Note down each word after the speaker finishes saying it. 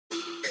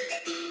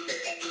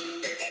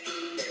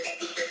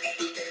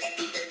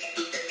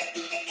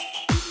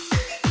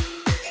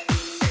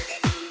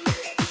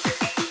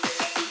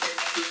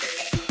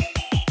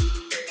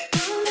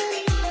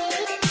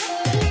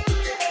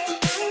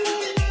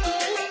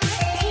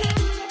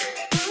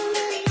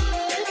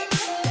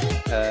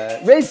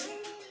Riz,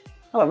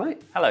 hello mate.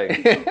 Hello.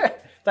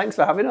 Thanks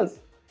for having us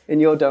in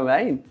your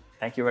domain.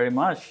 Thank you very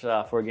much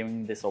for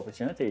giving this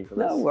opportunity. For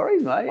No this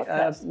worries, mate.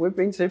 podcast. We've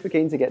been super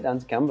keen to get down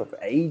to Canberra for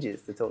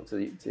ages to talk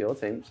to your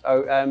team.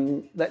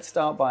 So let's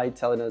start by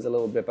telling us a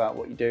little bit about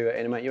what you do at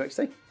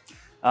InnomateUXT.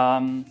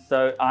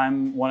 So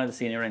I'm one of the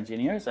senior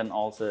engineers and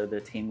also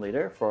the team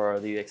leader for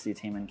the UXT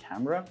team in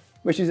Canberra.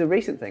 Which is a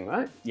recent thing,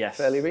 right? Yes.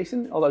 Fairly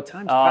recent, although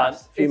time's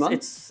passed. A few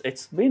months?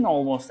 It's been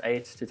almost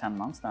 8 to 10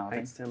 months now, I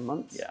think. 8 to 10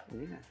 months? Yeah.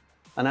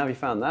 And how have you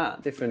found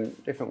that?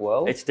 Different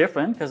world? It's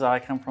different because I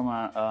come from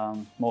a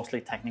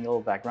mostly technical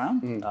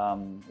background, a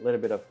little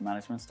bit of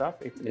management stuff.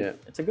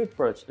 It's good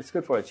for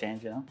a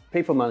change, you know.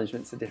 People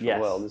management's a different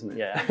world, isn't it?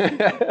 Yeah,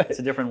 it's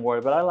a different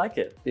word, but I like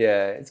it.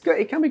 Yeah, it's good.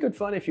 It can be good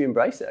fun if you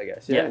embrace it, I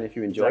guess. Yeah, and if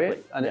you enjoy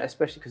it, and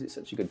especially because it's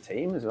such a good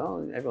team as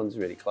well. Everyone's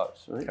really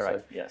close, right?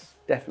 Correct. So yes.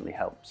 Definitely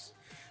helps.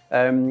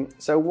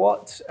 So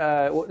what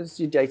does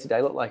your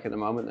day-to-day look like at the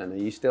moment then? Are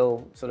you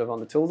still sort of on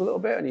the tools a little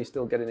bit and are you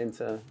still getting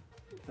into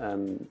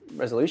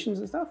resolutions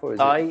and stuff? Or is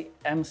I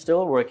am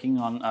still working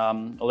on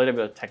a little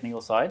bit of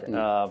technical side,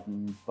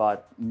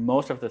 but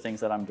most of the things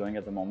that I'm doing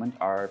at the moment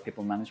are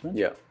people management.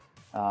 Yeah.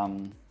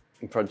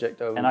 Project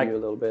overview a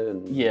little bit.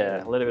 And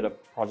a little bit of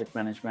project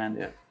management.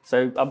 Yeah.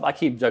 So I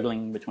keep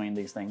juggling between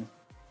these things.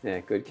 Yeah,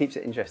 good. Keeps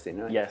it interesting,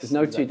 right? Yes. There's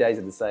no 2 days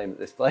are the same at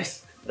this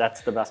place.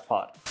 That's the best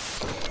part.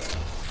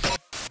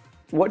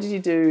 What did you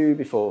do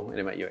before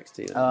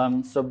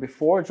InnomateUXT? So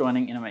before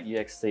joining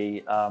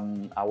InnomateUXT,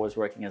 I was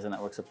working as a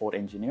network support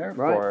engineer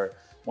for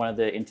one of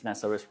the internet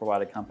service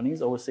provider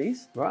companies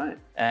overseas. Right.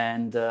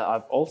 And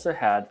I've also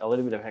had a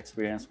little bit of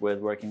experience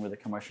with working with the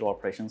commercial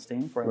operations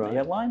team for an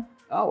airline.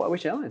 Oh,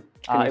 which airline?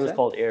 It was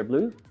called Air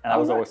Blue, and I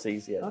was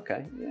overseas,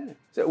 Okay, yeah.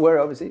 So where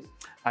overseas?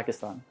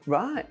 Pakistan.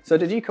 Right. So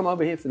did you come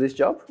over here for this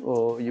job,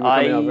 or you were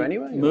coming over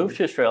anyway? I moved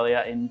to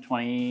Australia in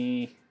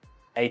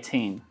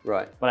 2018.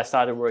 Right. But I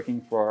started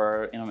working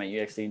for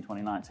InnomateUXT in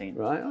 2019.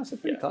 Right. Oh, so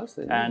pretty close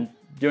then. And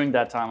during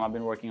that time, I've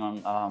been working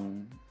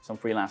on some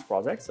freelance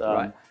projects.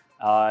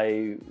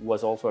 I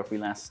was also a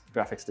freelance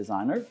graphics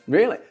designer.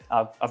 Really?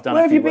 I've done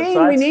Where a few have you been?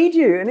 websites. We need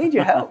you. I need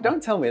your help.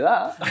 Don't tell me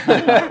that.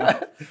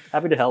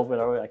 Happy to help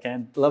wherever I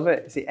can. Love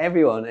it. See,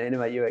 everyone at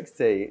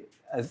InnomateUXT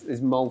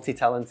is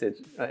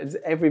multi-talented. It's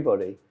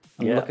everybody.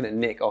 I'm looking at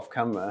Nick off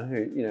camera,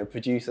 who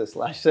producer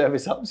 /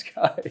 service ops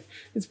guy.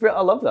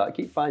 I love that. I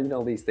keep finding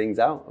all these things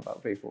out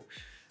about people.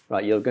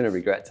 Right, you're going to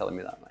regret telling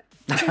me that,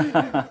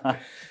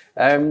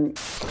 mate.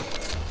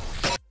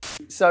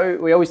 So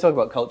we always talk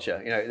about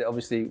culture.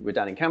 Obviously we're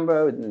down in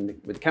Canberra with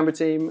the Canberra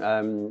team.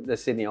 The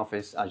Sydney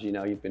office, as you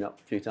know, you've been up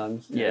a few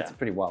times. Yeah, it's a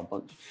pretty wild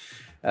bunch.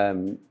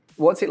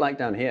 What's it like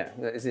down here?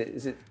 Does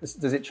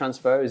it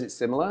transfer? Is it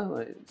similar?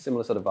 Like,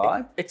 similar sort of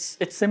vibe? It's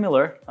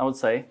similar, I would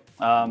say.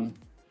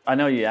 I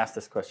know you asked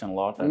this question a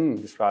lot.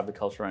 Describe the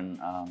culture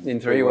in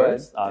 3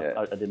 words.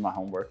 I did my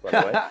homework, by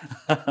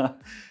the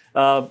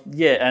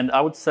way. And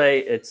I would say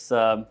it's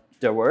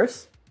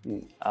diverse,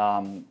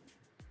 100%,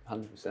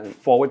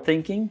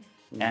 forward-thinking,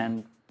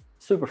 and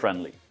super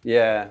friendly.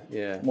 Yeah.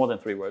 More than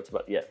 3 words,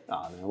 but yeah.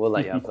 Oh, no, we'll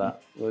let you have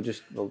that.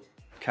 We'll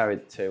carry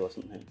the 2 or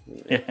something.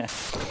 Yeah.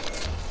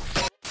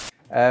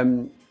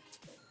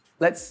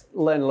 Let's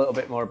learn a little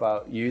bit more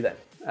about you then.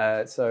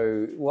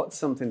 So what's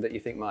something that you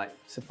think might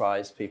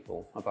surprise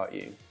people about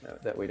you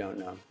that we don't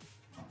know?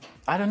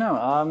 I don't know.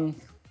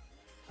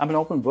 I'm an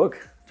open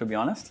book, to be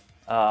honest.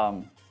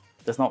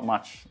 There's not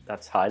much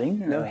that's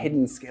hiding. No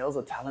hidden skills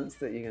or talents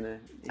that you're going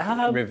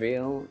to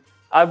reveal?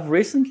 I've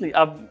recently,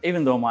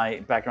 even though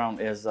my background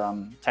is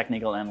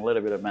technical and a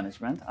little bit of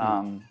management,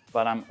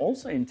 but I'm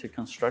also into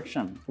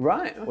construction,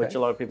 which a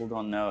lot of people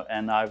don't know.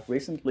 And I've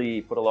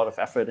recently put a lot of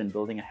effort in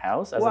building a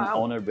house as an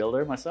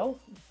owner-builder myself.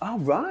 Oh,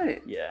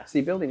 right. Yeah. So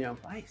you're building your own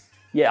place?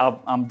 Yeah,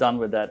 I'm done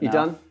with that now. You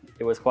done?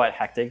 It was quite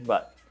hectic,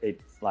 but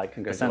it's like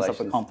a sense of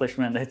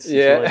accomplishment. It's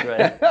really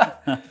great.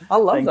 I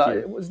love that.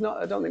 It was not.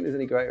 I don't think there's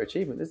any greater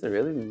achievement, is there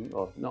really?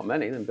 Or not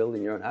many, than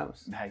building your own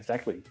house. Yeah,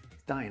 exactly.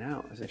 It's dying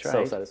out as a trade.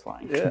 So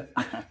satisfying. Yeah.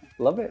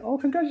 Love it. Oh,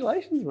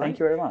 congratulations, mate. Thank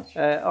you very much.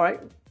 All right,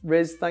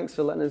 Riz, thanks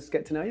for letting us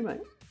get to know you,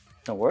 mate.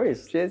 No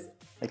worries. Cheers.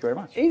 Thank you very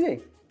much.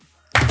 Easy.